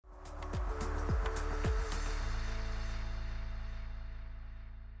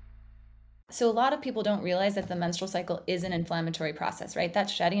So a lot of people don't realize that the menstrual cycle is an inflammatory process, right? That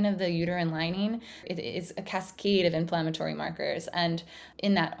shedding of the uterine lining, it is a cascade of inflammatory markers. And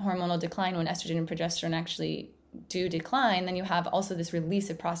in that hormonal decline, when estrogen and progesterone actually do decline, then you have also this release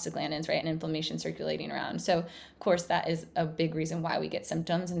of prostaglandins, right, and inflammation circulating around. So, of course, that is a big reason why we get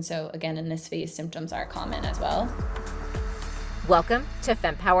symptoms. And so, again, in this phase, symptoms are common as well. Welcome to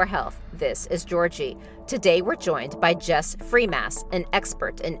FemPower Health. This is Georgie. Today we're joined by Jess Freemas, an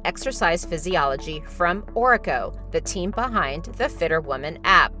expert in exercise physiology from Orico, the team behind the Fitter Woman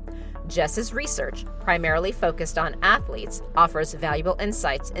app. Jess's research, primarily focused on athletes, offers valuable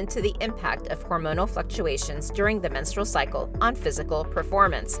insights into the impact of hormonal fluctuations during the menstrual cycle on physical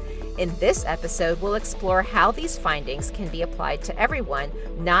performance. In this episode, we'll explore how these findings can be applied to everyone,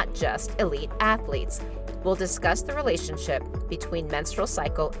 not just elite athletes. We'll discuss the relationship between menstrual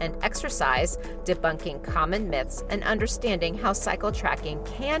cycle and exercise, debunking common myths, and understanding how cycle tracking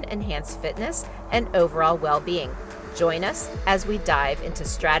can enhance fitness and overall well-being. Join us as we dive into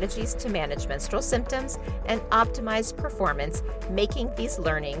strategies to manage menstrual symptoms and optimize performance, making these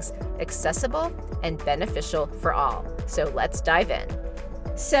learnings accessible and beneficial for all. So let's dive in.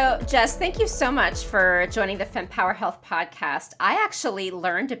 So, Jess, thank you so much for joining the FemPower Health podcast. I actually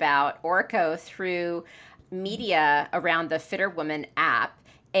learned about Orico through media around the Fitter Woman app.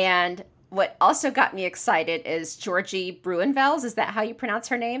 And what also got me excited is Georgie Bruinvels. Is that how you pronounce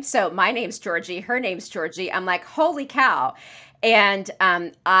her name? So my name's Georgie, her name's Georgie. I'm like, holy cow. And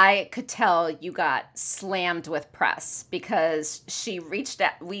I could tell you got slammed with press because she reached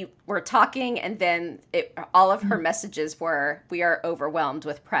out. We were talking, and then all of her messages were, we are overwhelmed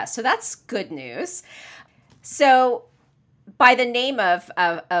with press. So that's good news. So by the name of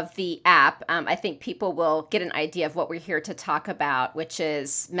the app, I think people will get an idea of what we're here to talk about, which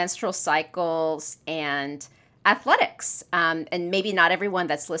is menstrual cycles and athletics. And maybe not everyone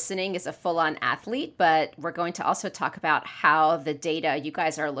that's listening is a full-on athlete, but we're going to also talk about how the data you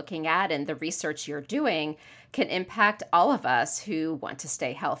guys are looking at and the research you're doing can impact all of us who want to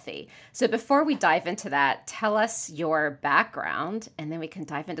stay healthy. So before we dive into that, tell us your background, and then we can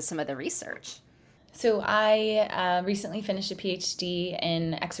dive into some of the research. So I recently finished a PhD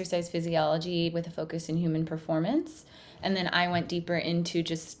in exercise physiology with a focus in human performance. And then I went deeper into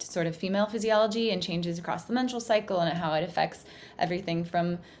just sort of female physiology and changes across the menstrual cycle and how it affects everything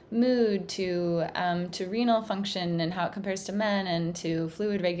from mood to renal function and how it compares to men and to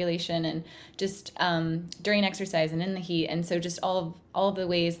fluid regulation and just during exercise and in the heat. And so just all of the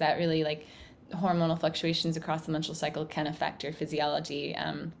ways that really like hormonal fluctuations across the menstrual cycle can affect your physiology.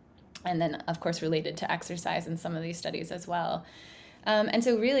 And then, of course, related to exercise in some of these studies as well. And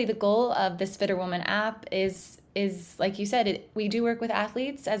so really the goal of this Fitter Woman app is like you said, we do work with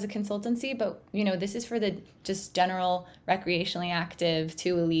athletes as a consultancy, but, this is for the just general recreationally active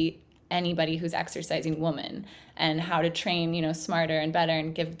to elite anybody who's exercising woman and how to train, smarter and better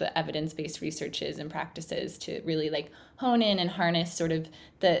and give the evidence-based researches and practices to really like hone in and harness sort of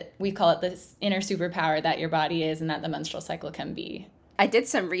we call it this inner superpower that your body is and that the menstrual cycle can be. I did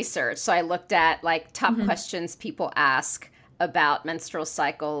some research. So I looked at like top questions people ask about menstrual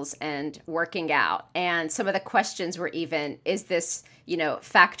cycles and working out. And some of the questions were even, is this,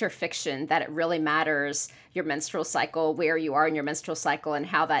 fact or fiction that it really matters your menstrual cycle, where you are in your menstrual cycle and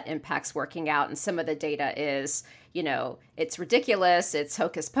how that impacts working out. And some of the data is, it's ridiculous, it's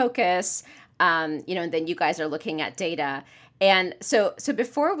hocus pocus, and then you guys are looking at data. And so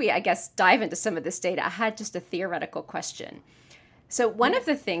before we, I guess, dive into some of this data, I had just a theoretical question. So one of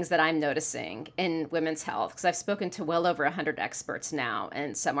the things that I'm noticing in women's health, because I've spoken to well over 100 experts now,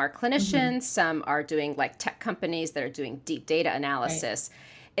 and some are clinicians, some are doing like tech companies that are doing deep data analysis,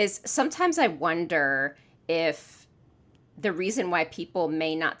 is sometimes I wonder if the reason why people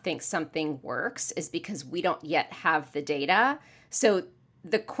may not think something works is because we don't yet have the data. So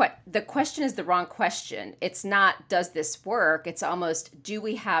the question is the wrong question. It's not, does this work? It's almost, do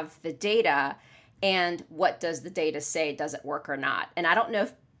we have the data? And what does the data say? Does it work or not? And I don't know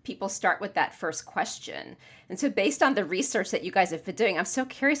if people start with that first question. And so based on the research that you guys have been doing, I'm so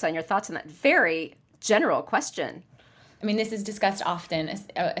curious on your thoughts on that very general question. I mean, this is discussed often,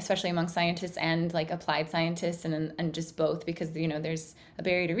 especially among scientists and like applied scientists and just both because, there's a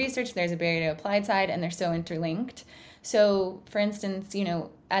barrier to research, there's a barrier to applied side, and they're so interlinked. So, for instance,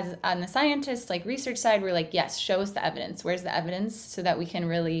 as on the scientist, like research side, we're like, yes, show us the evidence. Where's the evidence so that we can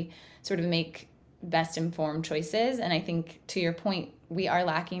really sort of make best informed choices. And I think to your point, we are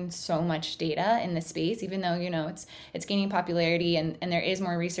lacking so much data in this space, even though, it's gaining popularity and there is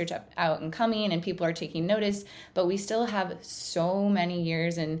more research out and coming and people are taking notice, but we still have so many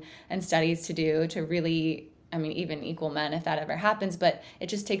years and studies to do to really I mean, even equal men if that ever happens, but it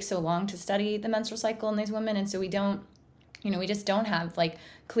just takes so long to study the menstrual cycle in these women. And so we don't, we just don't have like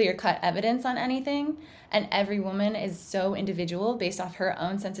clear cut evidence on anything. And every woman is so individual based off her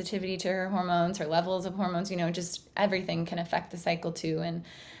own sensitivity to her hormones, her levels of hormones, just everything can affect the cycle too.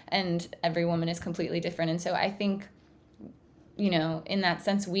 And every woman is completely different. And so I think, in that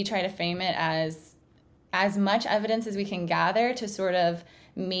sense, we try to frame it as much evidence as we can gather to sort of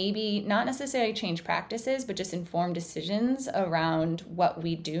maybe not necessarily change practices, but just inform decisions around what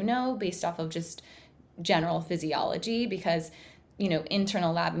we do know based off of just general physiology, because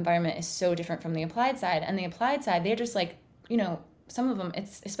internal lab environment is so different from the applied side. And the applied side, they're just like, some of them,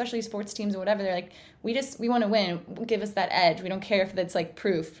 it's especially sports teams or whatever, they're like, we want to win, give us that edge, we don't care if that's like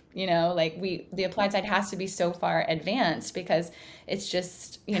proof, like the applied side has to be so far advanced because it's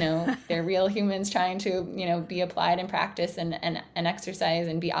just they're real humans trying to be applied in practice and exercise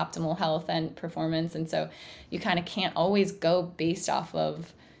and be optimal health and performance. And so you kind of can't always go based off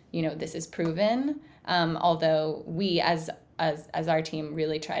of this is proven, although we as our team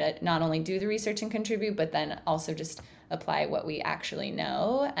really try to not only do the research and contribute, but then also just apply what we actually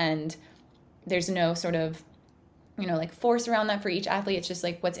know. And there's no sort of, like force around that for each athlete. It's just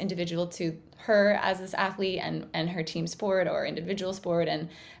like what's individual to her as this athlete and her team sport or individual sport and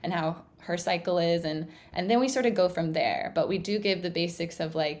how her cycle is. And then we sort of go from there. But we do give the basics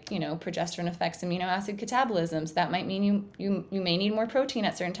of like, progesterone affects amino acid catabolism. So that might mean you may need more protein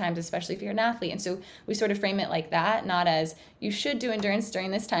at certain times, especially if you're an athlete. And so we sort of frame it like that, not as you should do endurance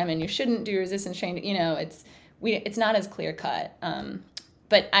during this time and you shouldn't do resistance training. It's not as clear cut.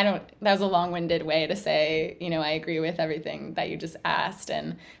 But that was a long-winded way to say, I agree with everything that you just asked,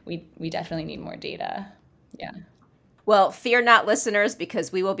 and we definitely need more data. Yeah. Well, fear not, listeners,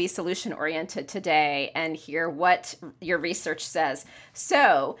 because we will be solution-oriented today and hear what your research says.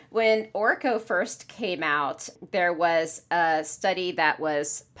 So when Orco first came out, there was a study that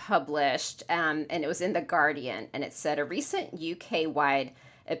was published, and it was in The Guardian, and it said a recent UK-wide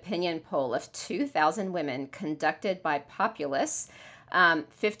opinion poll of 2,000 women conducted by Populus,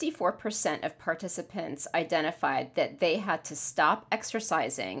 54% of participants identified that they had to stop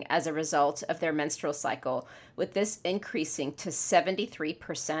exercising as a result of their menstrual cycle, with this increasing to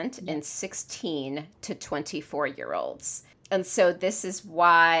 73% in 16 to 24-year-olds. And so this is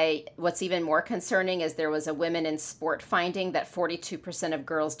why what's even more concerning is there was a Women in Sport finding that 42% of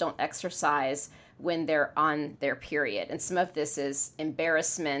girls don't exercise when they're on their period. And some of this is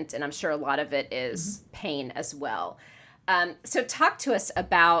embarrassment, and I'm sure a lot of it is pain as well. So talk to us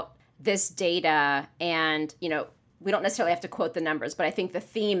about this data, and, we don't necessarily have to quote the numbers, but I think the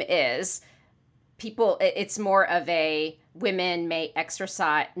theme is it's more of a women may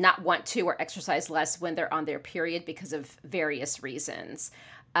exercise, not want to, or exercise less when they're on their period because of various reasons.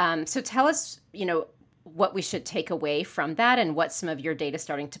 So tell us, what we should take away from that and what some of your data is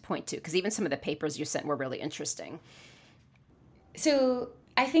starting to point to, because even some of the papers you sent were really interesting. So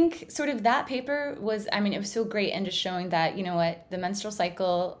I think sort of that paper was, it was so great and just showing that, the menstrual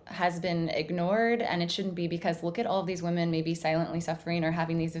cycle has been ignored, and it shouldn't be, because look at all of these women maybe silently suffering or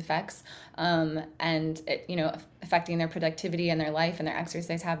having these effects, and it, affecting their productivity and their life and their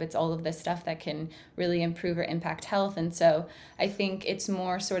exercise habits, all of this stuff that can really improve or impact health. And so I think it's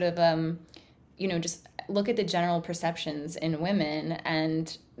more sort of, just look at the general perceptions in women,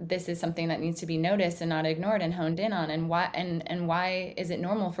 and this is something that needs to be noticed and not ignored and honed in on. And why is it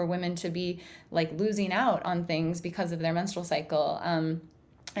normal for women to be like losing out on things because of their menstrual cycle?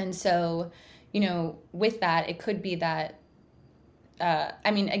 And so, with that, it could be that,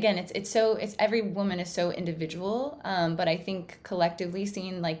 again, it's every woman is so individual. But I think collectively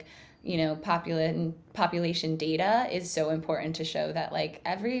seeing like, population data is so important to show that like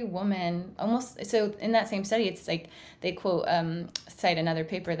every woman almost, so in that same study, it's like they cite another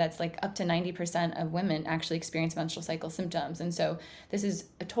paper that's like up to 90% of women actually experience menstrual cycle symptoms. And so this is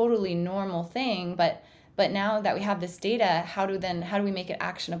a totally normal thing, but now that we have this data, how do we make it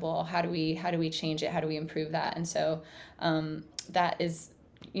actionable? How do we change it? How do we improve that? And so that is,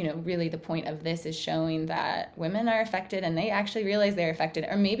 really the point of this, is showing that women are affected and they actually realize they're affected.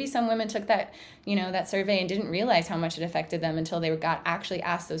 Or maybe some women took that, that survey and didn't realize how much it affected them until they got actually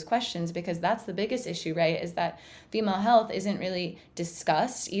asked those questions, because that's the biggest issue, right? Is that female health isn't really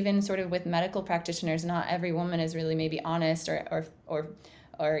discussed, even sort of with medical practitioners. Not every woman is really maybe honest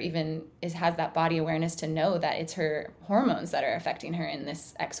or even has that body awareness to know that it's her hormones that are affecting her in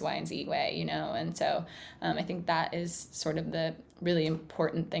this X, Y, and Z way, And so I think that is sort of the really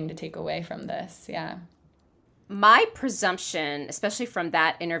important thing to take away from this. Yeah. my presumption, especially from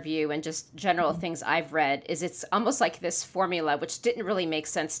that interview and just general things I've read, is it's almost like this formula, which didn't really make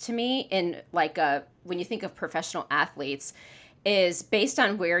sense to me in like when you think of professional athletes, is based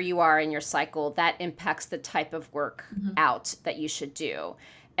on where you are in your cycle, that impacts the type of work out that you should do.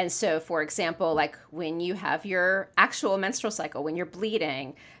 And so, for example, like when you have your actual menstrual cycle, when you're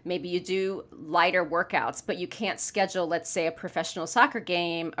bleeding, maybe you do lighter workouts, but you can't schedule, let's say, a professional soccer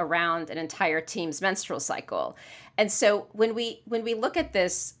game around an entire team's menstrual cycle. And so when we look at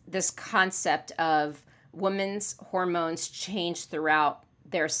this concept of women's hormones change throughout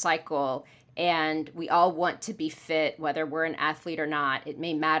their cycle, and we all want to be fit, whether we're an athlete or not, it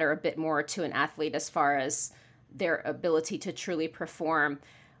may matter a bit more to an athlete as far as their ability to truly perform.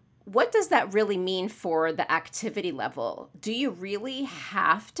 What does that really mean for the activity level? Do you really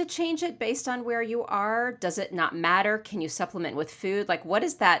have to change it based on where you are? Does it not matter? Can you supplement with food? Like, what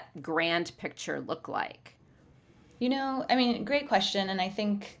does that grand picture look like? Great question. And I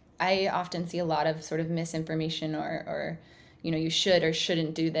think I often see a lot of sort of misinformation or you should or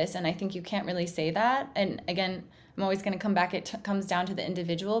shouldn't do this. And I think you can't really say that. And again, I'm always going to come back. It comes down to the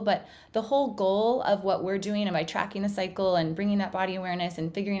individual, but the whole goal of what we're doing and by tracking the cycle and bringing that body awareness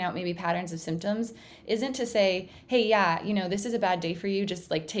and figuring out maybe patterns of symptoms isn't to say, hey, yeah, this is a bad day for you.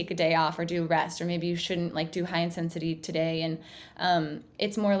 Just like take a day off or do rest, or maybe you shouldn't like do high intensity today. And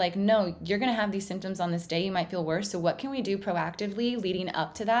it's more like, no, you're going to have these symptoms on this day. You might feel worse. So what can we do proactively leading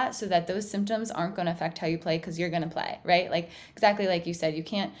up to that so that those symptoms aren't going to affect how you play, because you're going to play, right? Like exactly like you said, you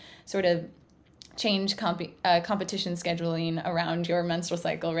can't sort of change competition scheduling around your menstrual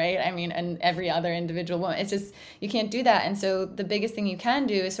cycle, right? I mean, and every other individual woman. It's just, you can't do that. And so the biggest thing you can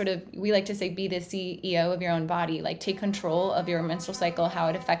do is sort of, we like to say, be the CEO of your own body. Like take control of your menstrual cycle, how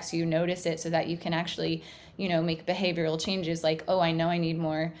it affects you, notice it so that you can actually, make behavioral changes like, oh, I know I need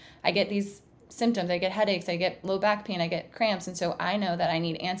more. I get these symptoms, I get headaches, I get low back pain, I get cramps. And so I know that I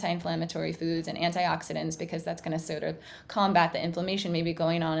need anti-inflammatory foods and antioxidants because that's going to sort of combat the inflammation maybe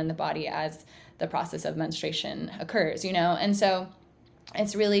going on in the body as the process of menstruation occurs, And so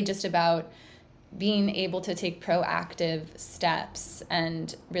it's really just about being able to take proactive steps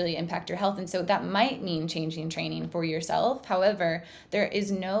and really impact your health. And so that might mean changing training for yourself. However, there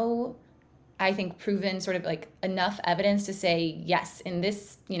is no, I think, proven sort of like enough evidence to say, yes, in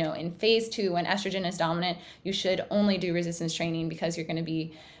this, in phase 2, when estrogen is dominant, you should only do resistance training because you're going to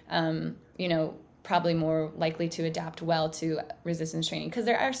be, probably more likely to adapt well to resistance training. Because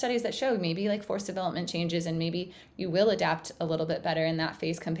there are studies that show maybe like force development changes and maybe you will adapt a little bit better in that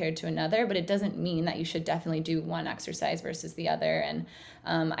phase compared to another, but it doesn't mean that you should definitely do one exercise versus the other. And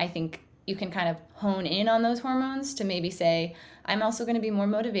I think you can kind of hone in on those hormones to maybe say, I'm also going to be more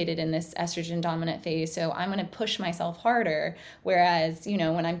motivated in this estrogen dominant phase, so I'm going to push myself harder. Whereas,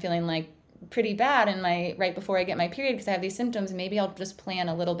 when I'm feeling like pretty bad in right before I get my period because I have these symptoms, maybe I'll just plan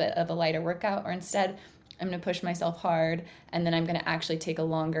a little bit of a lighter workout, or instead I'm going to push myself hard and then I'm going to actually take a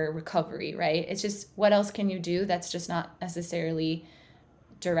longer recovery, right? It's just, what else can you do that's just not necessarily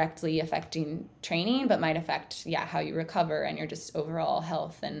directly affecting training, but might affect, how you recover and your just overall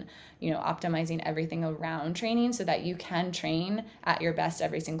health, and, optimizing everything around training so that you can train at your best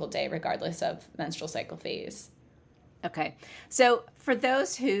every single day, regardless of menstrual cycle phase. Okay. So for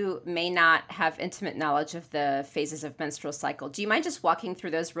those who may not have intimate knowledge of the phases of menstrual cycle, do you mind just walking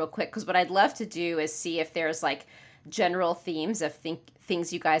through those real quick? Because what I'd love to do is see if there's like general themes of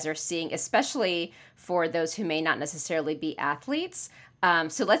things you guys are seeing, especially for those who may not necessarily be athletes.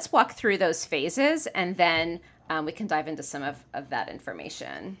 So let's walk through those phases, and then we can dive into some of that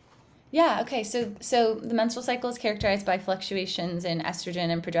information. Yeah, okay. So the menstrual cycle is characterized by fluctuations in estrogen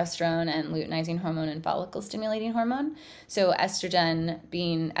and progesterone and luteinizing hormone and follicle stimulating hormone. So estrogen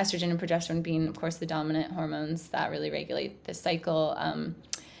and progesterone being, of course, the dominant hormones that really regulate the cycle, or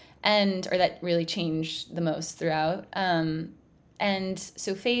that really change the most throughout. And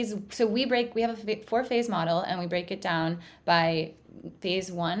so we have a 4-phase model, and we break it down by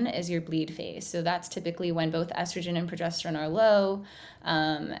phase 1 is your bleed phase. So that's typically when both estrogen and progesterone are low.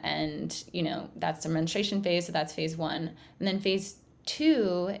 And that's the menstruation phase. So that's phase 1. And then phase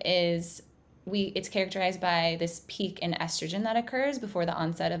 2 is it's characterized by this peak in estrogen that occurs before the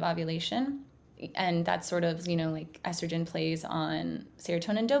onset of ovulation. And that's sort of, like estrogen plays on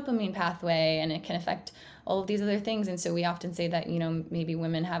serotonin dopamine pathway, and it can affect all of these other things. And so we often say that, maybe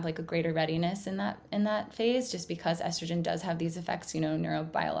women have like a greater readiness in that phase, just because estrogen does have these effects,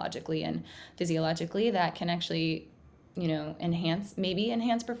 neurobiologically and physiologically that can actually, enhance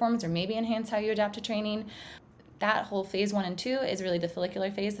performance, or maybe enhance how you adapt to training. That whole phase 1 and 2 is really the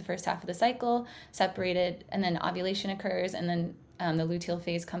follicular phase, the first half of the cycle, separated, and then ovulation occurs, and then The luteal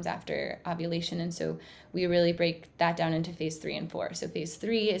phase comes after ovulation. And so we really break that down into phase 3 and 4. So phase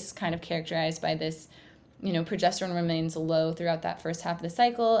 3 is kind of characterized by this, progesterone remains low throughout that first half of the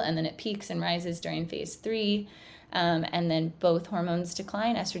cycle, and then it peaks and rises during phase 3. And then both hormones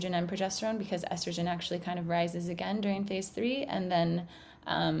decline, estrogen and progesterone, because estrogen actually kind of rises again during phase 3. And then,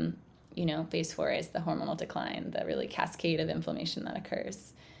 phase 4 is the hormonal decline, the really cascade of inflammation that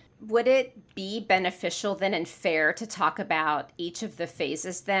occurs. Would it be beneficial then and fair to talk about each of the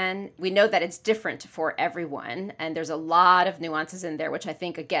phases then? We know that it's different for everyone, and there's a lot of nuances in there, which I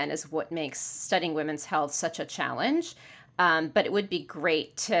think, again, is what makes studying women's health such a challenge. But it would be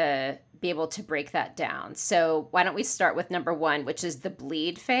great to be able to break that down. So why don't we start with number 1, which is the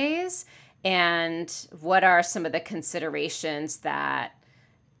bleed phase, and what are some of the considerations that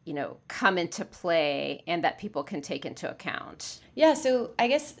come into play and that people can take into account? Yeah, so I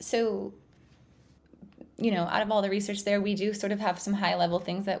guess, out of all the research there, we do sort of have some high level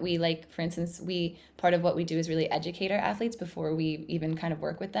things that we like. For instance, part of what we do is really educate our athletes before we even kind of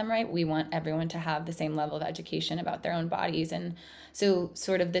work with them, right? We want everyone to have the same level of education about their own bodies. And so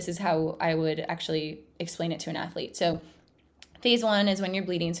sort of this is how I would actually explain it to an athlete. So phase 1 is when you're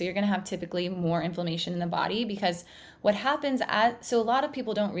bleeding. So you're going to have typically more inflammation in the body, because what happens so a lot of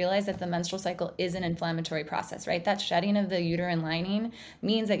people don't realize that the menstrual cycle is an inflammatory process, right? That shedding of the uterine lining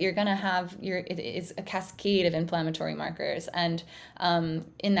means that you're going to have it is a cascade of inflammatory markers. And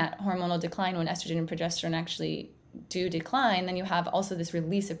in that hormonal decline, when estrogen and progesterone actually do decline, then you have also this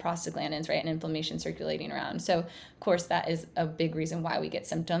release of prostaglandins, right, and inflammation circulating around. So, of course, that is a big reason why we get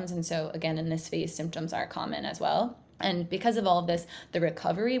symptoms. And so, again, in this phase, symptoms are common as well. And because of all of this, the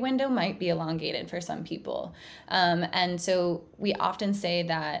recovery window might be elongated for some people. And so we often say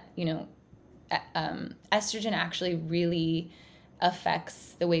that, estrogen actually really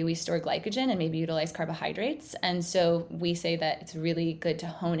affects the way we store glycogen and maybe utilize carbohydrates. And so we say that it's really good to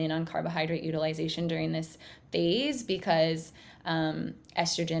hone in on carbohydrate utilization during this phase, because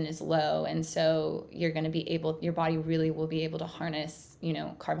estrogen is low. And so your body really will be able to harness,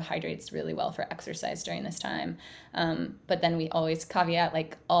 carbohydrates really well for exercise during this time. But then we always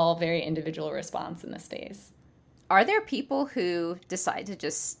caveat, all very individual response in this phase. Are there people who decide to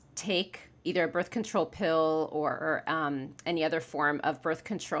just take either a birth control pill or any other form of birth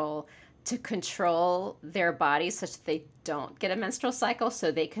control to control their bodies such that they don't get a menstrual cycle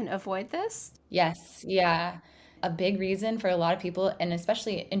so they can avoid this? Yes. Yeah. A big reason for a lot of people, and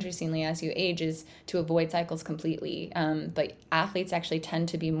especially interestingly as you age, is to avoid cycles completely. But athletes actually tend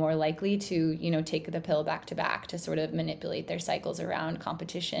to be more likely to, take the pill back to back to sort of manipulate their cycles around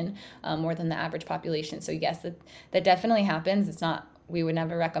competition more than the average population. So yes, that definitely happens. It's not, we would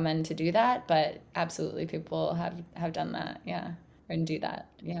never recommend to do that, but absolutely people have done that. Yeah. And do that.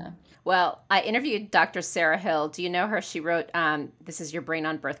 Yeah. Well, I interviewed Dr. Sarah Hill. Do you know her? She wrote, This is Your Brain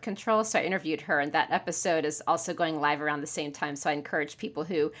on Birth Control. So I interviewed her, and that episode is also going live around the same time. So I encourage people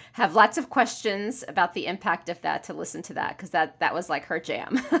who have lots of questions about the impact of that to listen to that, because that was like her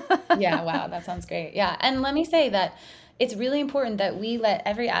jam. Yeah. Wow. That sounds great. Yeah. And let me say that it's really important that we let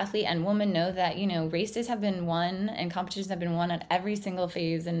every athlete and woman know that, races have been won and competitions have been won at every single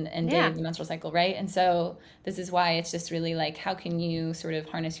phase and day of the menstrual cycle, right? And so this is why it's just really how can you sort of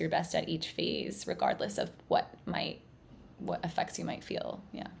harness your best at each phase, regardless of what effects you might feel.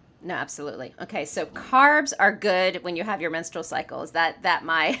 Yeah. No, absolutely. Okay, so carbs are good when you have your menstrual cycle. Is that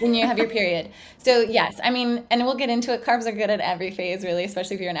when you have your period? So yes, and we'll get into it. Carbs are good at every phase, really,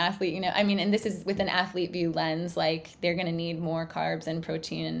 especially if you're an athlete. And this is with an athlete view lens. They're going to need more carbs and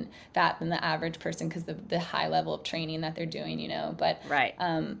protein and fat than the average person because of the high level of training that they're doing. But right.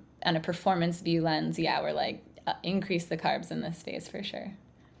 On a performance view lens, we're increase the carbs in this phase for sure.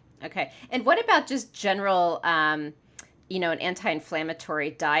 Okay, and what about just general? An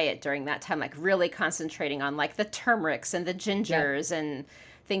anti-inflammatory diet during that time, really concentrating on the turmerics and the gingers and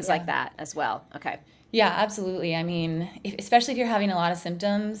things like that as well. Okay. Yeah, absolutely. Especially if you're having a lot of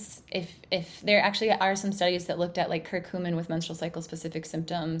symptoms, if there actually are some studies that looked at curcumin with menstrual cycle specific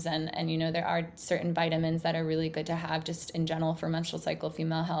symptoms, and there are certain vitamins that are really good to have just in general for menstrual cycle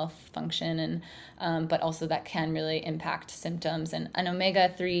female health function, and but also that can really impact symptoms. And an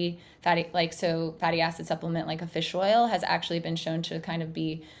omega-3 fatty acid supplement like a fish oil has actually been shown to kind of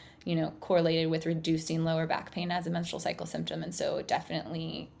be correlated with reducing lower back pain as a menstrual cycle symptom. And so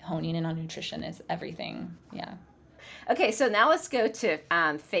definitely honing in on nutrition is everything. Yeah. Okay, so now let's go to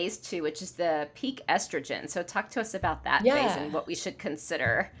phase 2, which is the peak estrogen. So talk to us about that phase and what we should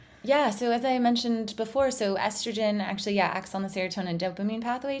consider. Yeah, so as I mentioned before, so estrogen actually, acts on the serotonin dopamine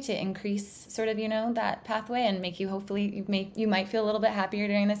pathway to increase sort of, that pathway and make you you might feel a little bit happier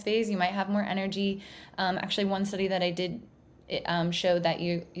during this phase. You might have more energy. Actually, one study that I did it showed that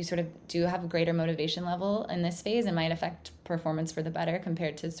you sort of do have a greater motivation level in this phase and might affect performance for the better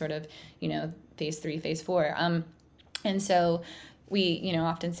compared to sort of, phase 3, phase 4. And so we,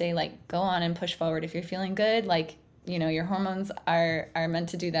 often say, like, go on and push forward if you're feeling good. Like, your hormones are meant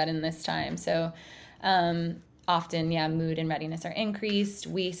to do that in this time. So often, yeah, mood and readiness are increased.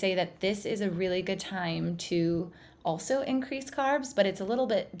 We say that this is a really good time to also increase carbs, but it's a little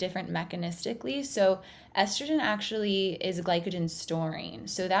bit different mechanistically. So estrogen actually is glycogen storing.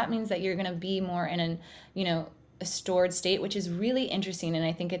 So that means that you're going to be more in a stored state, which is really interesting. And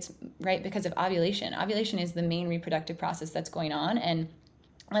I think it's right because of ovulation. Ovulation is the main reproductive process that's going on. And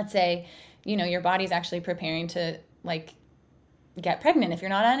let's say, your body's actually preparing to, like, get pregnant if you're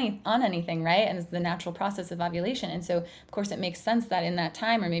not on anything, right? And it's the natural process of ovulation. And so, of course, it makes sense that in that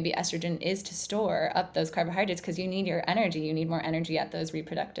time, or maybe estrogen is to store up those carbohydrates because you need your energy. You need more energy at those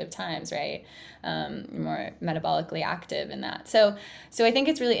reproductive times, right? You're more metabolically active in that. So I think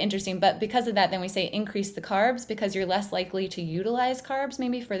it's really interesting. But because of that, then we say increase the carbs because you're less likely to utilize carbs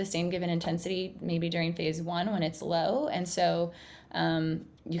maybe for the same given intensity, maybe during phase 1 when it's low. And so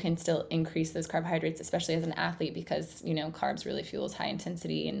you can still increase those carbohydrates, especially as an athlete, because, carbs really fuels high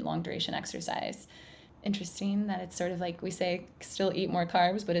intensity and long duration exercise. Interesting that it's sort of like we say, still eat more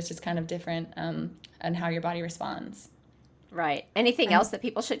carbs, but it's just kind of different on how your body responds. Right. Anything else that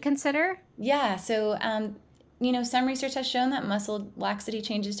people should consider? Yeah. So, some research has shown that muscle laxity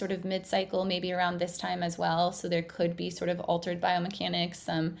changes sort of mid-cycle, maybe around this time as well. So there could be sort of altered biomechanics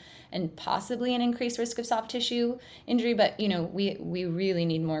and possibly an increased risk of soft tissue injury. But, we really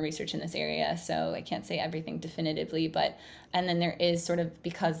need more research in this area. So I can't say everything definitively. And then there is sort of,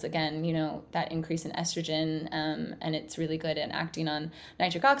 because, again, that increase in estrogen, and it's really good at acting on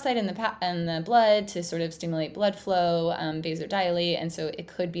nitric oxide in the blood to sort of stimulate blood flow, vasodilate. And so it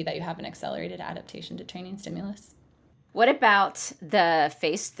could be that you have an accelerated adaptation to training stimulus. What about the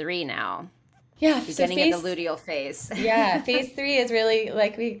phase 3 now? Yeah, beginning of the luteal phase. Yeah, phase 3 is really,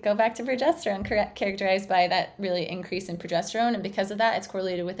 like, we go back to progesterone, characterized by that really increase in progesterone. And because of that, it's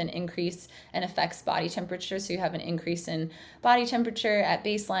correlated with an increase and affects body temperature. So you have an increase in body temperature at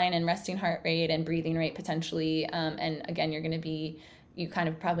baseline and resting heart rate and breathing rate potentially. And again, you kind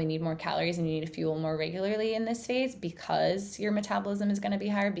of probably need more calories and you need to fuel more regularly in this phase because your metabolism is going to be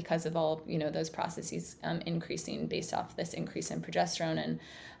higher because of all, those processes increasing based off this increase in progesterone.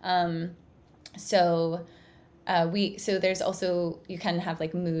 And so there's also, you can have,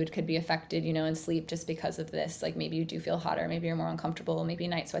 like, mood could be affected, and sleep just because of this. Like, maybe you do feel hotter, maybe you're more uncomfortable, maybe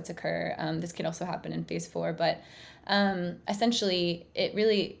night sweats occur. This could also happen in phase 4, but essentially it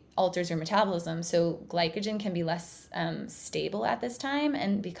really alters your metabolism. So glycogen can be less stable at this time.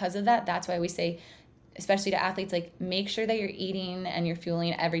 And because of that, that's why we say, especially to athletes, like, make sure that you're eating and you're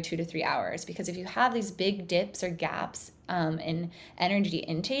fueling every 2 to 3 hours. Because if you have these big dips or gaps in energy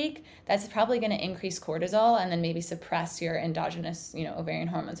intake, that's probably going to increase cortisol and then maybe suppress your endogenous, ovarian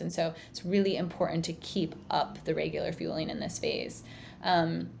hormones. And so it's really important to keep up the regular fueling in this phase.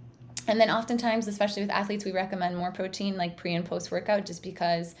 And then oftentimes, especially with athletes, we recommend more protein, like pre and post workout, just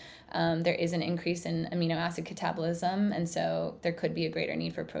because there is an increase in amino acid catabolism. And so there could be a greater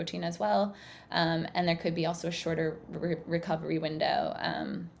need for protein as well. And there could be also a shorter recovery window.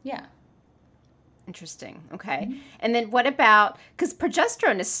 Yeah. Interesting. Okay. Mm-hmm. And then what about, because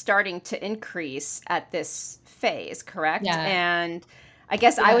progesterone is starting to increase at this phase, correct? Yeah. And I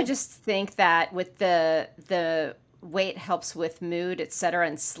guess I would just think that with the weight helps with mood, et cetera,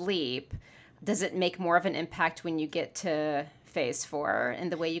 and sleep, does it make more of an impact when you get to phase 4 in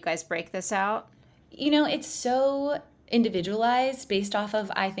the way you guys break this out? It's so individualized based off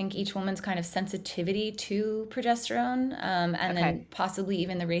of, I think, each woman's kind of sensitivity to progesterone, and then possibly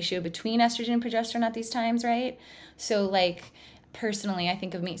even the ratio between estrogen and progesterone at these times, right? So, like, personally, I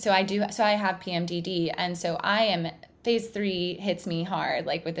think of me, so I have PMDD, and so I am, phase 3 hits me hard,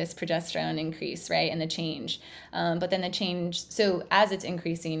 like, with this progesterone increase, right, and the change. But then the change, so as it's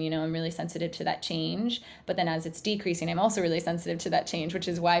increasing, I'm really sensitive to that change. But then as it's decreasing, I'm also really sensitive to that change, which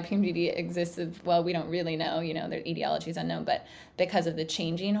is why PMDD exists. Well, we don't really know, their etiology is unknown, but because of the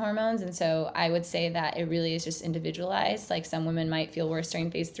changing hormones. And so I would say that it really is just individualized. Like, some women might feel worse during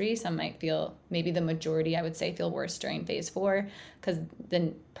phase 3. Some might feel, maybe the majority, I would say, feel worse during phase 4, because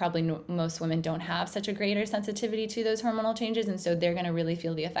then probably most women don't have such a greater sensitivity to those hormonal changes. And so they're going to really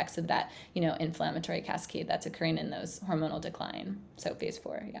feel the effects of that, inflammatory cascade that's occurring in those hormonal decline. So phase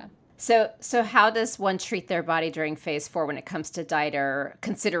 4, yeah. So how does one treat their body during phase 4 when it comes to diet or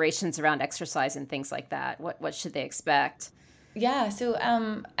considerations around exercise and things like that? What should they expect? Yeah, so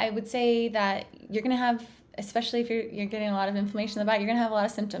I would say that you're going to have especially if you're getting a lot of inflammation in the body, you're going to have a lot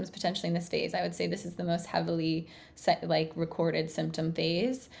of symptoms potentially in this phase. I would say this is the most heavily recorded symptom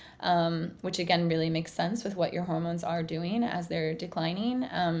phase, which again really makes sense with what your hormones are doing as they're declining.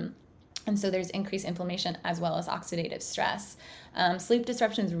 And so there's increased inflammation as well as oxidative stress. Sleep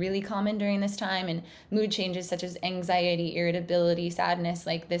disruption is really common during this time, and mood changes such as anxiety, irritability, sadness,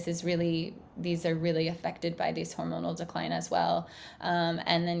 these are really affected by this hormonal decline as well.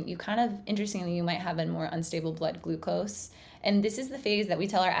 And then interestingly, you might have a more unstable blood glucose. And this is the phase that we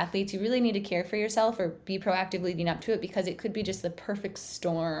tell our athletes, you really need to care for yourself or be proactive leading up to it, because it could be just the perfect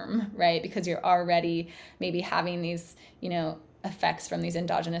storm, right? Because you're already maybe having these, effects from these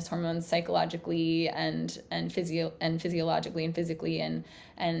endogenous hormones psychologically and physiologically and physically, and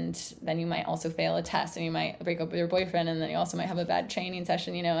then you might also fail a test, and you might break up with your boyfriend, and then you also might have a bad training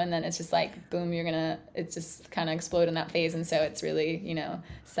session, and then it's just like boom, it's just kind of explode in that phase. And so it's really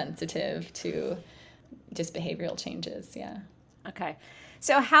sensitive to just behavioral changes. Yeah. Okay,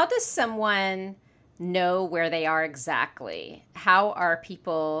 so how does someone know where they are exactly? How are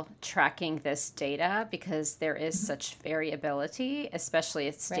people tracking this data? Because there is such variability, especially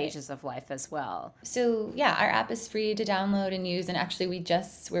at stages of life as well. So yeah, our app is free to download and use. And actually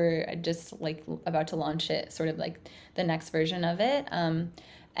we're just like about to launch it, sort of like the next version of it.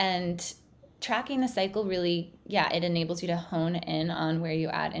 And tracking the cycle really, it enables you to hone in on where you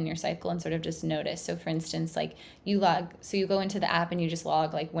at in your cycle and sort of just notice. So for instance, like you go into the app and you just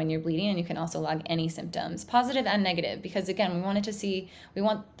log like when you're bleeding, and you can also log any symptoms, positive and negative, because again, we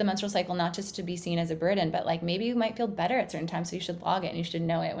want the menstrual cycle not just to be seen as a burden, but like maybe you might feel better at certain times. So you should log it, and you should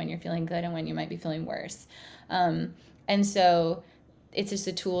know it when you're feeling good and when you might be feeling worse. And so it's just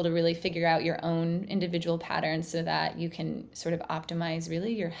a tool to really figure out your own individual patterns so that you can sort of optimize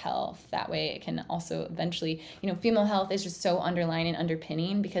really your health. That way it can also eventually, female health is just so underlying and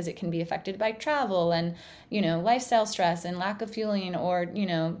underpinning, because it can be affected by travel and, lifestyle stress and lack of fueling, or,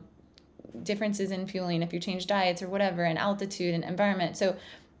 differences in fueling if you change diets or whatever, and altitude and environment.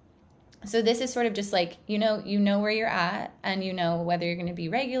 So this is sort of just like, you know where you're at, and whether you're going to be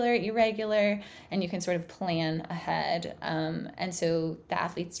regular, irregular, and you can sort of plan ahead. And so the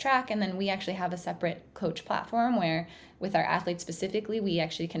athletes track, and then we actually have a separate coach platform where with our athletes specifically, we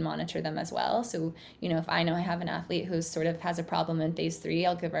actually can monitor them as well. So, if I know I have an athlete who sort of has a problem in phase 3,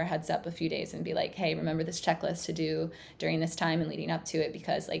 I'll give her a heads up a few days and be like, hey, remember this checklist to do during this time and leading up to it,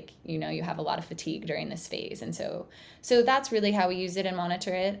 because you have a lot of fatigue during this phase. And so that's really how we use it and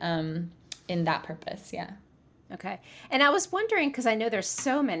monitor it in that purpose. Yeah. Okay. And I was wondering, because I know there's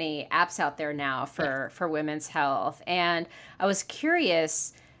so many apps out there now for women's health, and I was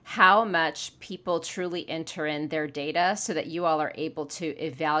curious how much people truly enter in their data so that you all are able to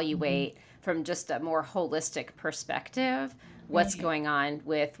evaluate from just a more holistic perspective what's going on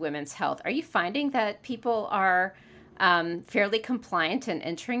with women's health. Are you finding that people are fairly compliant in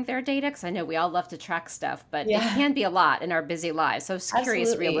entering their data? Because I know we all love to track stuff, but it can be a lot in our busy lives. So I was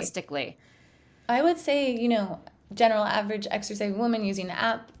curious realistically. I would say, general average exercise woman using the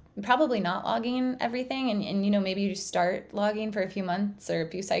app, probably not logging everything. And maybe you start logging for a few months or a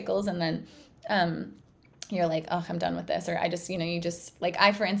few cycles, and then you're like, oh, I'm done with this. Or I just,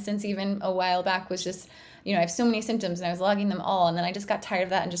 I, for instance, even a while back was just, I have so many symptoms and I was logging them all. And then I just got tired of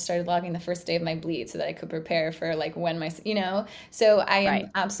that and just started logging the first day of my bleed so that I could prepare for like when so I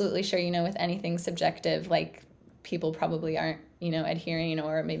am absolutely sure, with anything subjective, like people probably aren't, adhering,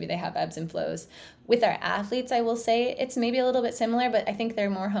 or maybe they have ebbs and flows. With our athletes, I will say it's maybe a little bit similar, but I think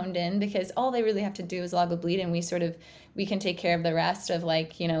they're more honed in, because all they really have to do is log a bleed, and we can take care of the rest of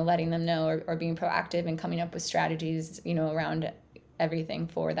letting them know or being proactive and coming up with strategies, around everything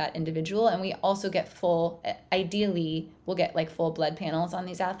for that individual. And we also get ideally we'll get like full blood panels on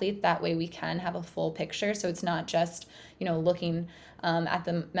these athletes. That way we can have a full picture. So it's not just, looking at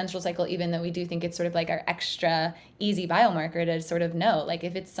the menstrual cycle, even though we do think it's sort of like our extra easy biomarker to sort of know, like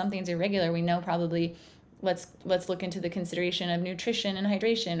if it's something's irregular, we know probably let's look into the consideration of nutrition and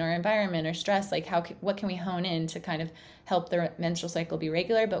hydration or environment or stress, like what can we hone in to kind of help the menstrual cycle be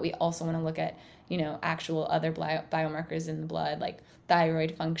regular. But we also want to look at, actual other biomarkers in the blood, like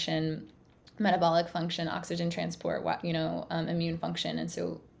thyroid function, metabolic function, oxygen transport, immune function. And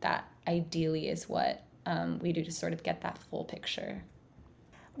so that ideally is what we do to sort of get that full picture.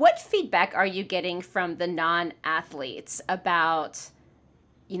 What feedback are you getting from the non-athletes about,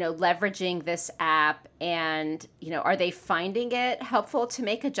 leveraging this app, and, are they finding it helpful to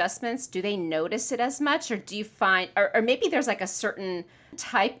make adjustments? Do they notice it as much, or do you find, or maybe there's like a certain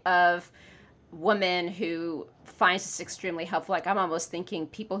type of woman who finds this extremely helpful. Like, I'm almost thinking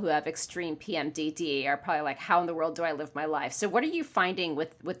people who have extreme PMDD are probably like, how in the world do I live my life? So what are you finding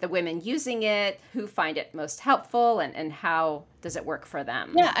with the women using it, who find it most helpful, and how does it work for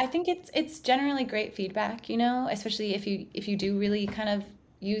them? Yeah, I think it's generally great feedback, especially if you do really kind of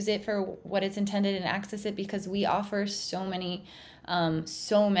use it for what it's intended and access it, because we offer so many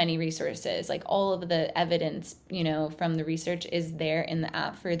resources. Like, all of the evidence, from the research is there in the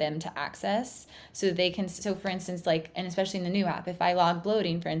app for them to access. So they can, so for instance, like, and especially in the new app, if I log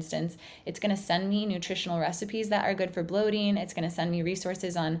bloating, for instance, it's going to send me nutritional recipes that are good for bloating. It's going to send me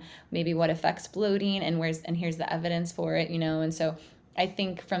resources on maybe what affects bloating and here's the evidence for it, and so I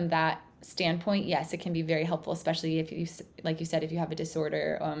think from that standpoint, yes, it can be very helpful, especially if you, like you said, if you have a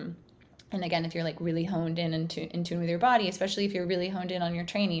disorder. And again, if you're like really honed in tune with your body, especially if you're really honed in on your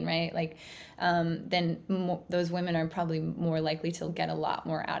training, right? Like, then those women are probably more likely to get a lot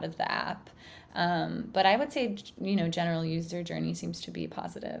more out of the app. But I would say, general user journey seems to be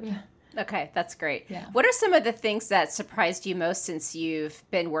positive. Okay, that's great. Yeah. What are some of the things that surprised you most since you've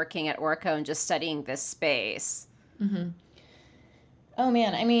been working at Orco and just studying this space? Mm-hmm. Oh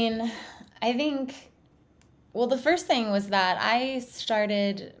man, I mean, I think, well, the first thing was that I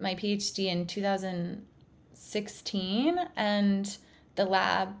started my PhD in 2016, and the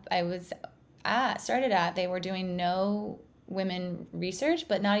lab I was started at, they were doing no women research,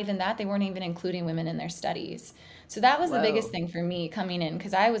 but not even that, they weren't even including women in their studies. So that was the biggest thing for me coming in,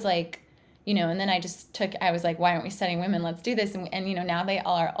 because I was like, and then I was like, why aren't we studying women? Let's do this. And now they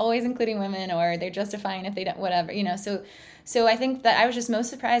all are always including women, or they're justifying if they don't, whatever, So I think that I was just most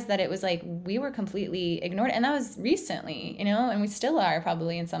surprised that it was like we were completely ignored. And that was recently, and we still are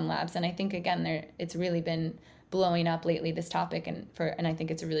probably in some labs. And I think, again, it's really been blowing up lately, this topic, and I think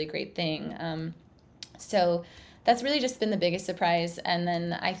it's a really great thing. So that's really just been the biggest surprise. And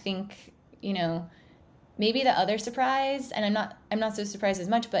then I think, maybe the other surprise, and I'm not so surprised as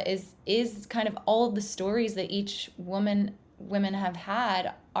much, but is kind of all of the stories that each women have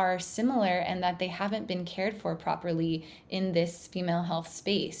had are similar, and that they haven't been cared for properly in this female health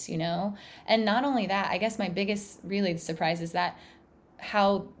space, And not only that, I guess my biggest really surprise is that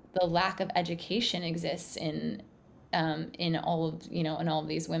how the lack of education exists in all of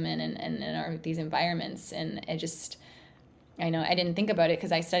these women and in these environments. And I know I didn't think about it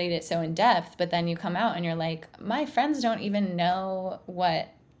because I studied it so in depth, but then you come out and you're like, my friends don't even know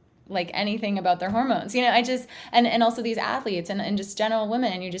anything about their hormones, and also these athletes and just general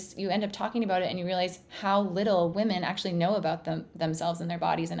women, and you end up talking about it and you realize how little women actually know about themselves and their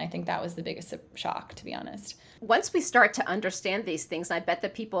bodies. And I think that was the biggest shock, to be honest. Once we start to understand these things, I bet the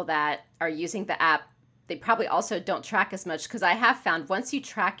people that are using the app, they probably also don't track as much, because I have found once you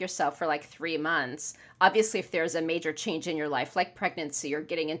track yourself for like 3 months, obviously if there's a major change in your life, like pregnancy or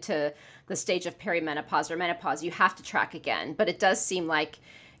getting into the stage of perimenopause or menopause, you have to track again. But it does seem like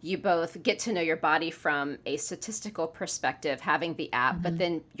you both get to know your body from a statistical perspective, having the app, mm-hmm. but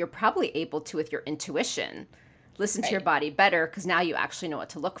then you're probably able to, with your intuition, listen to your body better, because now you actually know what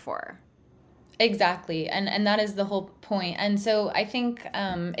to look for. Exactly. And that is the whole point. And so I think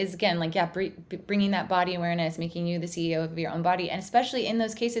is, again, bringing that body awareness, making you the CEO of your own body. And especially in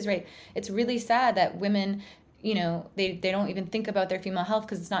those cases, right, it's really sad that women, they don't even think about their female health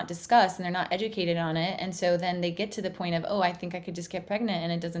because it's not discussed and they're not educated on it. And so then they get to the point of, I think I could just get pregnant,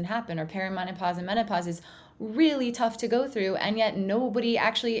 and it doesn't happen. Or perimenopause and menopause is really tough to go through, and yet nobody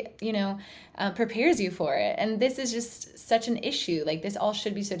actually, prepares you for it. And this is just such an issue. Like, this all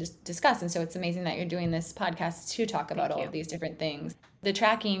should be so discussed. And so it's amazing that you're doing this podcast to talk about all of these different things. The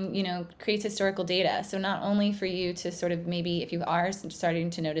tracking, creates historical data. So not only for you to sort of, maybe if you are starting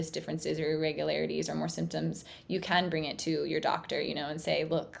to notice differences or irregularities or more symptoms, you can bring it to your doctor, and say,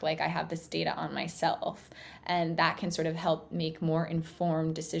 look, like, I have this data on myself. And that can sort of help make more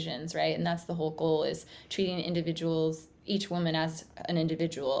informed decisions, right? And that's the whole goal, is treating individuals, each woman as an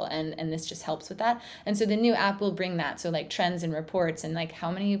individual, and this just helps with that. And so the new app will bring that, so like trends and reports, and like how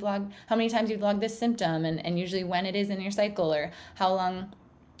many times you've logged this symptom, and usually when it is in your cycle, or how long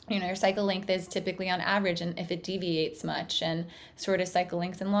your cycle length is typically on average, and if it deviates much, and sort of cycle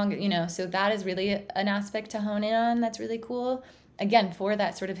lengths and longer, so that is really an aspect to hone in on. That's really cool, again, for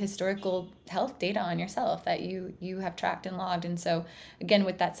that sort of historical health data on yourself that you have tracked and logged. And so again,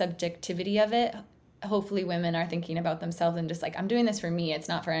 with that subjectivity of it, hopefully women are thinking about themselves and just like, I'm doing this for me. It's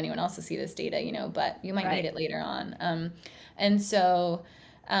not for anyone else to see this data, but you might need it later on. And so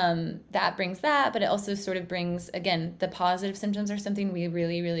that brings that, but it also sort of brings, again, the positive symptoms are something we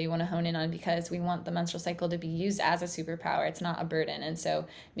really, really want to hone in on, because we want the menstrual cycle to be used as a superpower. It's not a burden. And so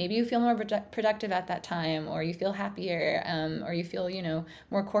maybe you feel more productive at that time, or you feel happier, or you feel,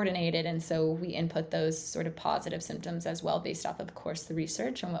 more coordinated. And so we input those sort of positive symptoms as well, based off of course, the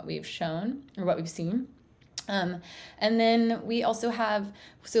research and what we've shown or what we've seen. And then we also have,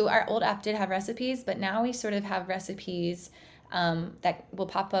 so our old app did have recipes, but now we sort of have recipes that will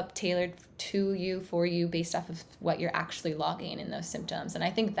pop up tailored to you, for you, based off of what you're actually logging in those symptoms. And I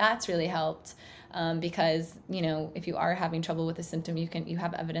think that's really helped, because, if you are having trouble with a symptom, you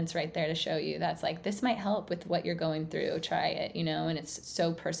have evidence right there to show you that's like, this might help with what you're going through, try it, and it's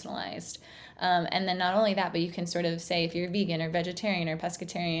so personalized. And then not only that, but you can sort of say if you're vegan or vegetarian or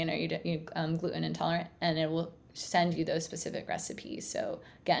pescatarian, or you gluten intolerant, and it will send you those specific recipes. So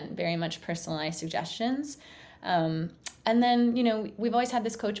again, very much personalized suggestions. And then, we've always had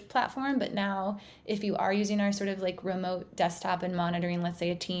this coach platform, but now if you are using our sort of like remote desktop and monitoring, let's say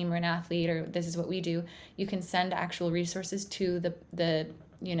a team or an athlete, or this is what we do, you can send actual resources to the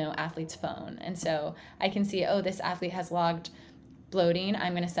athlete's phone. And so I can see, this athlete has logged bloating.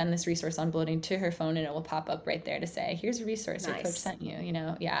 I'm going to send this resource on bloating to her phone, and it will pop up right there to say, here's a resource your coach sent you,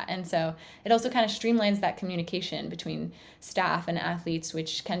 Yeah. And so it also kind of streamlines that communication between staff and athletes,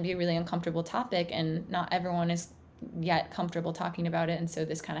 which can be a really uncomfortable topic, and not everyone is yet comfortable talking about it. And so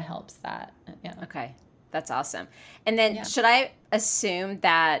this kind of helps that. Yeah. Okay. That's awesome. And then should I assume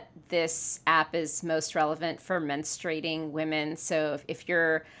that this app is most relevant for menstruating women? So if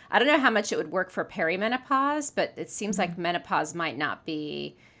you're, I don't know how much it would work for perimenopause, but it seems like menopause might not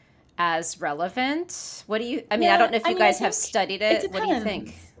be as relevant. What do you, I don't know if you guys have studied it. What do you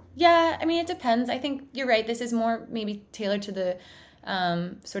think? Yeah, it depends. I think you're right. This is more maybe tailored to the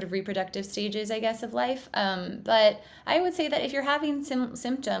sort of reproductive stages, I guess, of life. But I would say that if you're having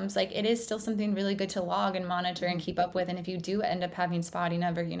symptoms, like, it is still something really good to log and monitor and keep up with. And if you do end up having spotty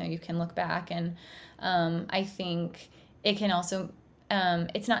number, you can look back. And I think it can also,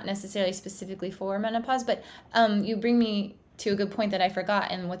 it's not necessarily specifically for menopause, but you bring me to a good point that I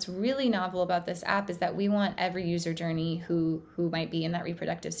forgot. And what's really novel about this app is that we want every user journey who might be in that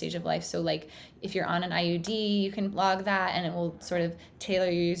reproductive stage of life. So like if you're on an IUD, you can log that, and it will sort of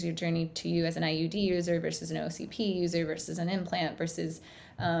tailor your user journey to you as an IUD user versus an OCP user versus an implant versus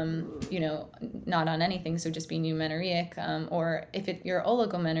not on anything, so just being eumenorrheic, or if you're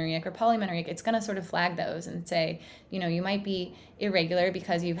oligomenorrheic or polymenorrheic, it's going to sort of flag those and say, you might be irregular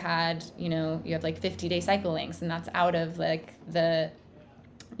because you've had, you have like 50-day cycle lengths, and that's out of like the,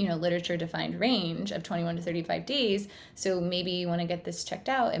 literature defined range of 21 to 35 days. So maybe you want to get this checked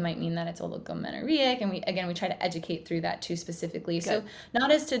out. It might mean that it's oligomenorrheic. And we try to educate through that too specifically. Good. So not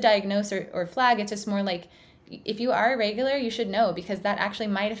as to diagnose or flag, it's just more like, if you are irregular, you should know, because that actually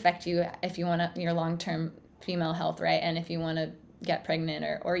might affect you if you want your long-term female health, right? And if you want to get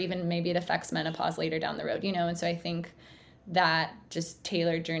pregnant, or even maybe it affects menopause later down the road, And so I think that just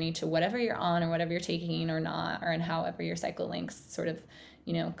tailored journey to whatever you're on or whatever you're taking or not, and however your cycle lengths sort of,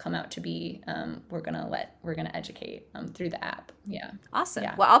 come out to be, we're going to educate through the app. Yeah. Awesome.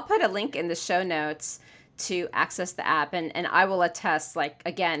 Yeah. Well, I'll put a link in the show notes to access the app. And I will attest, like,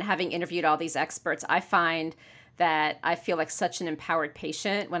 again, having interviewed all these experts, I find that I feel like such an empowered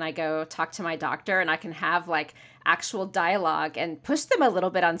patient when I go talk to my doctor, and I can have like actual dialogue and push them a little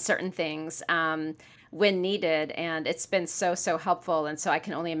bit on certain things when needed. And it's been so helpful. And so I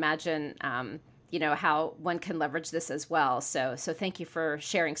can only imagine, how one can leverage this as well. So thank you for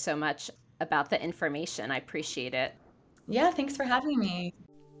sharing so much about the information. I appreciate it. Yeah, thanks for having me.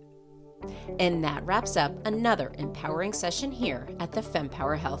 And that wraps up another empowering session here at the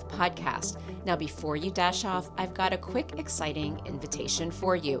FemPower Health Podcast. Now, before you dash off, I've got a quick, exciting invitation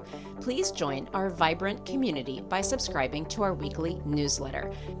for you. Please join our vibrant community by subscribing to our weekly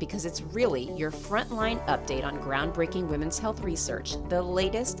newsletter, because it's really your frontline update on groundbreaking women's health research, the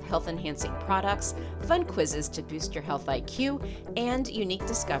latest health-enhancing products, fun quizzes to boost your health IQ, and unique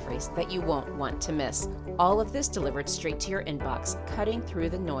discoveries that you won't want to miss. All of this delivered straight to your inbox, cutting through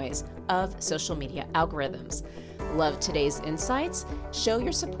the noise of social media algorithms. Love today's insights? Show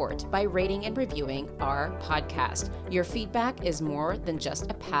your support by rating and reviewing our podcast. Your feedback is more than just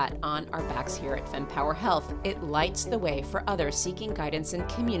a pat on our backs here at FemPower Health. It lights the way for others seeking guidance and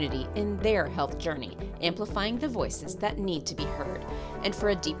community in their health journey, amplifying the voices that need to be heard. And for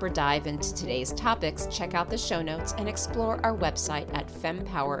a deeper dive into today's topics, check out the show notes and explore our website at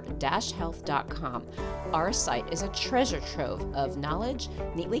fempower-health.com. Our site is a treasure trove of knowledge,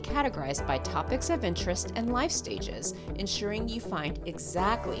 neatly categorized categorized by topics of interest and life stages, ensuring you find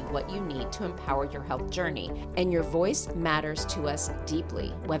exactly what you need to empower your health journey. And your voice matters to us deeply.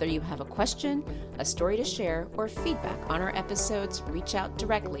 Whether you have a question, a story to share, or feedback on our episodes, reach out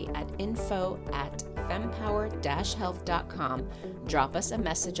directly at info@fempower-health.com. Drop us a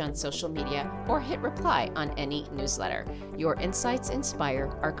message on social media or hit reply on any newsletter. Your insights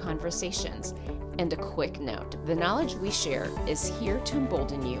inspire our conversations. And a quick note, the knowledge we share is here to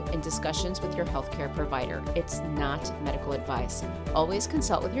embolden you in discussions with your healthcare provider. It's not medical advice. Always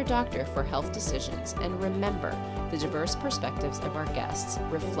consult with your doctor for health decisions. And remember, the diverse perspectives of our guests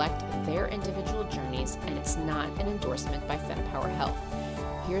reflect their individual journeys, and it's not an endorsement by FemPower Health.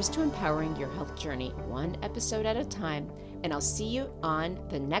 Here's to empowering your health journey one episode at a time, and I'll see you on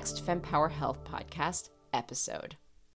the next FemPower Health podcast episode.